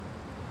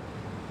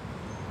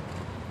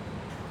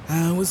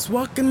I was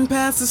walking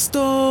past the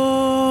store,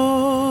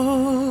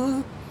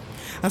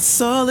 I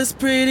saw this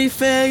pretty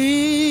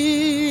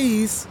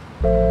face.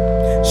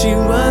 She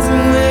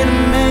wasn't with a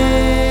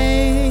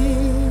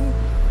man,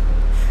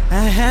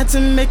 I had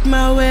to make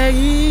my way.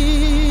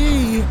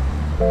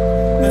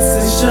 I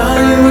said,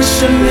 Shawdy,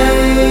 what's your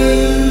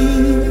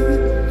name?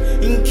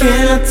 And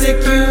can I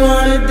take you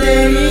on a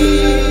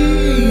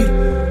date?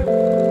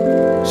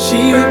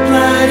 She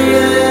replied,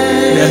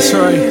 yes. That's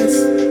right.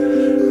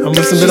 I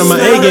must have been on my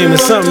A game or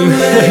something.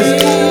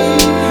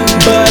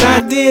 But I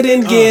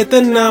didn't get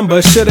the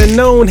number. Should've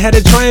known, had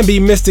to try and be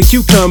Mr.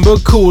 Cucumber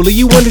Cooler.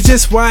 You wonder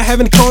just why I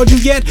haven't called you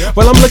yet?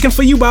 Well, I'm looking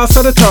for you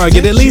outside of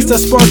Target. At least I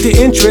sparked the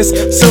interest.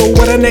 So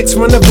what our next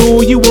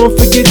rendezvous? You won't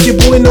forget your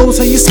boy knows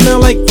how you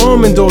smell like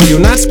almond oil.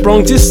 Not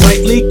sprung, just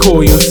slightly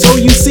coiled. So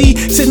you see,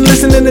 sitting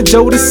listening to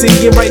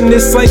Jodeci and writing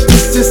this like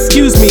this.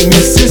 Excuse me,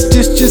 missus,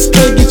 just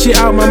can't get you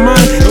out my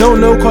mind. Don't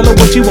know, call it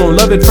what you want.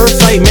 Love at first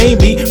sight,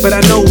 maybe. But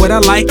I know what I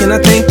like and I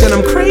think that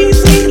I'm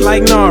crazy.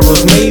 Like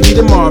Narrows, maybe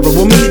tomorrow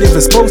we'll meet if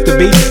it's supposed to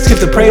be. Skip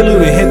the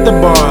prelude and hit the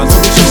bars. So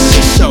it's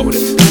just showed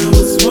it. I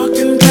was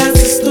walking past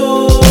the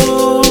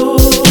store,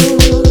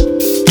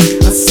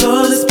 I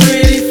saw this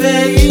pretty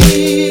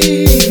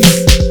face.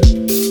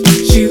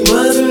 She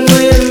wasn't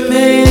with a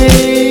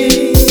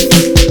man,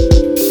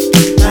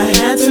 I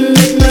had to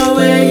make my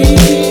way.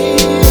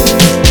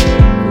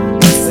 I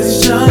said,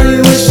 Shawdy,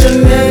 what's your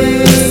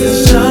name? I said,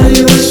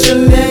 Shawdy, what's your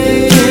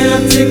name? Can I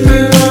take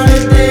you on a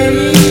date?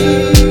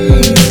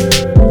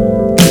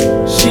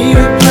 She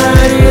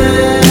replied,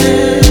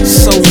 yes.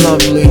 So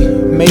lovely,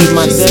 made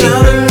my day.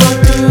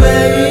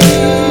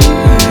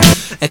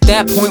 At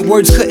that point,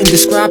 words couldn't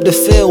describe the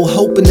feel.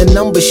 Hoping the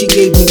number she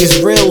gave me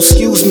is real.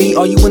 Excuse me,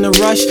 are you in a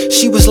rush?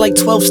 She was like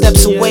 12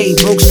 steps away.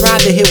 Broke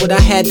stride to hear what I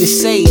had to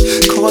say.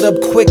 Caught up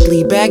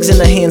quickly, bags in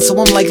her hand, so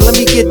I'm like, let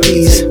me get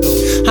these.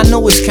 I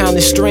know it's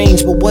kinda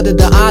strange, but what are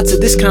the odds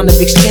of this kind of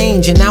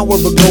exchange? An hour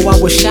ago I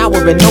was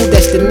showering, no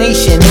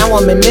destination. Now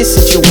I'm in this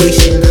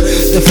situation.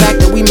 The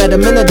fact that we met a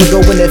minute ago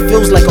and it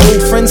feels like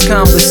old friends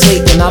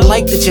conversating. I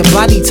like that your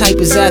body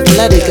type is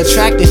athletic,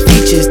 attractive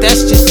features,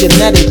 that's just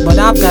genetic. But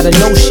I've got a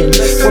notion,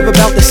 we're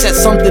about to set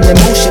something in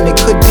motion. It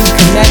could be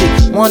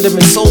kinetic,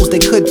 wandering souls,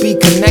 they could be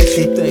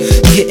connected.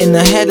 Getting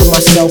ahead of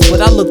myself,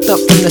 but I looked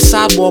up from the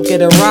sidewalk at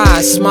her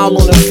eyes. Smile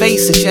on her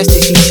face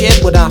suggested she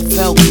shared what I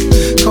felt.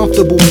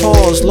 Comfortable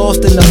pause,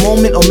 lost in the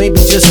moment or maybe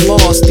just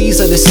lost.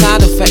 These are the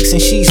side effects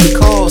and she's the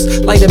cause.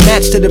 Light a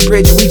match to the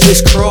bridge we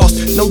just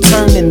crossed. No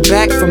turning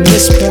back from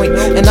this point,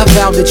 and I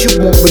vow that you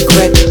won't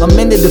regret a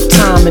minute of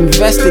time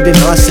invested in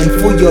us. And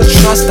for your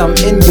trust, I'm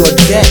in your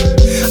debt.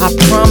 I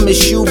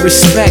promise you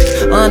respect,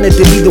 honored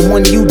to be the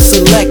one you'd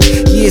select.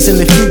 Years in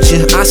the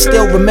future, I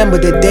still remember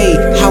the day.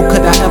 How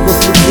could I ever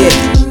forget?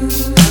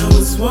 I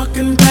was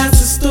walking past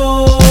the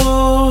store,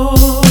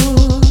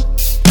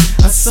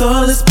 I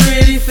saw this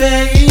pretty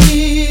face.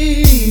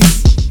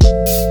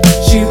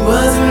 She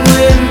wasn't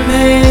with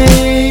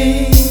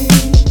me,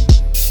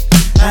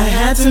 I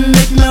had to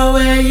make my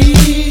way.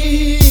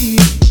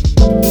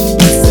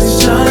 I said,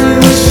 Shawdy,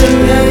 what's your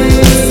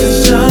name? I said,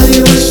 Shawdy,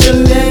 what's your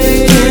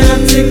name? Can I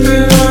take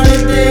you on a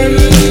date?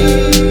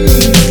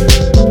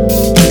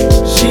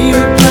 She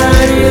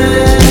replied,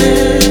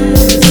 yes.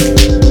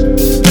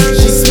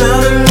 She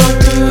smiled and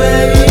walked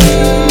away.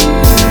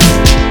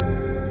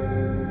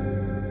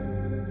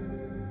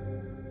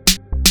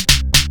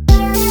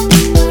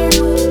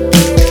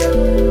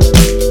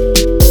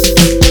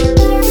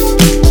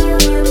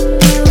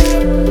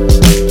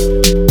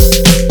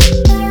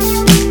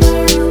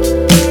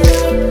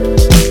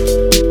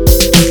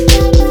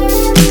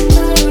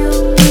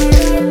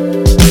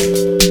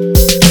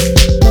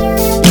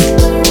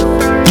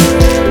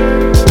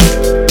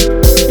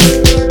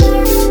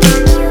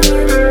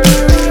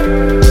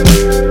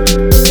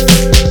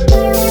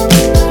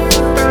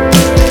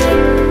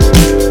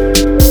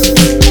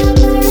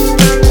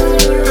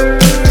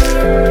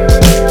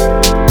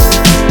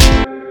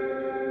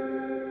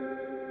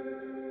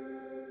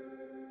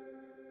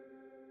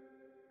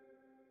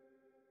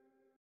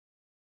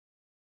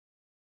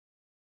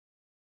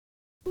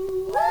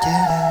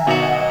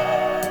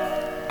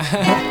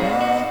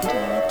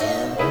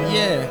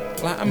 Yeah,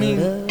 like, I mean,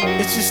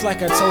 it's just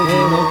like I told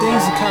you,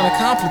 things are kind of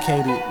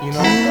complicated,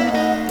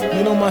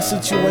 You know my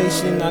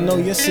situation, I know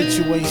your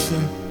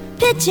situation.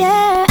 Picture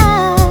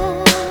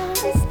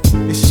us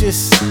It's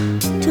just,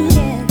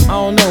 together, I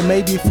don't know,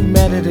 maybe if we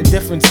met at a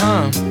different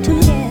time,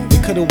 together,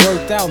 it could have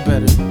worked out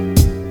better.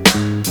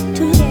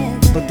 together.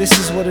 But this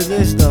is what it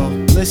is though,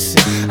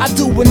 listen. I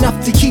do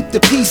enough to keep the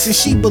peace and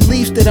she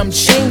believes that I'm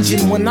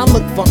changing. When I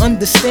look for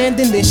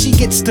understanding, then she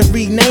gets to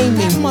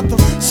renaming.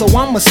 So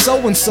I'm a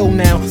so-and-so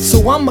now,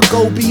 so I'ma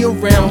go be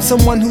around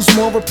someone who's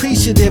more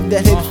appreciative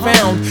that had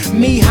found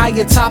me high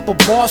atop a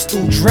bar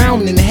stool,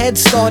 drowning. Head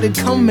started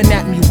coming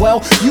at me,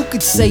 well, you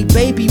could say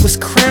baby was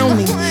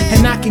crowning.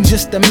 And I can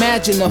just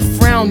imagine her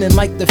frowning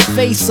like the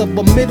face of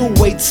a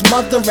middleweight's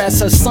mother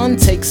as her son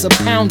takes a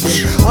pounding.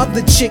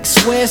 Other chick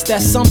swears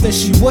that's something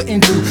she wouldn't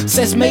do.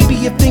 Says maybe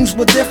if things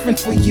were different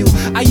for you.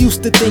 I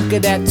used to think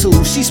of that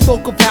too. She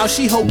spoke of how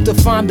she hoped to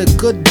find a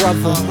good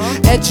brother,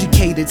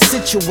 educated,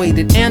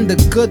 situated, and a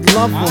good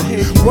lover.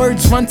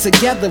 Words run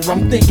together,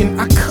 I'm thinking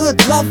I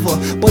could love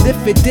her, but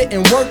if it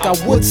didn't work I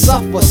would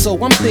suffer.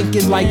 So I'm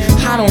thinking like,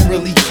 I don't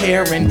really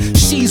care, and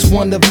she's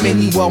one of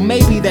many. Well,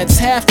 maybe that's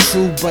half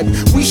true, but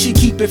we should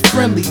keep it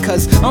friendly,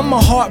 cause I'm a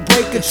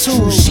heartbreaker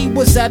too. She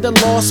was at a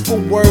loss for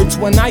words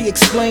when I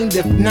explained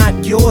if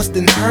not yours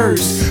then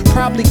hers.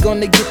 Probably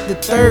gonna get the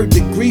 3rd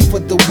degree for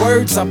the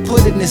words I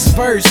put in this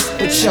verse.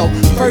 But yo,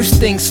 first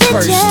things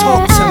first,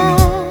 talk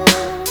to me.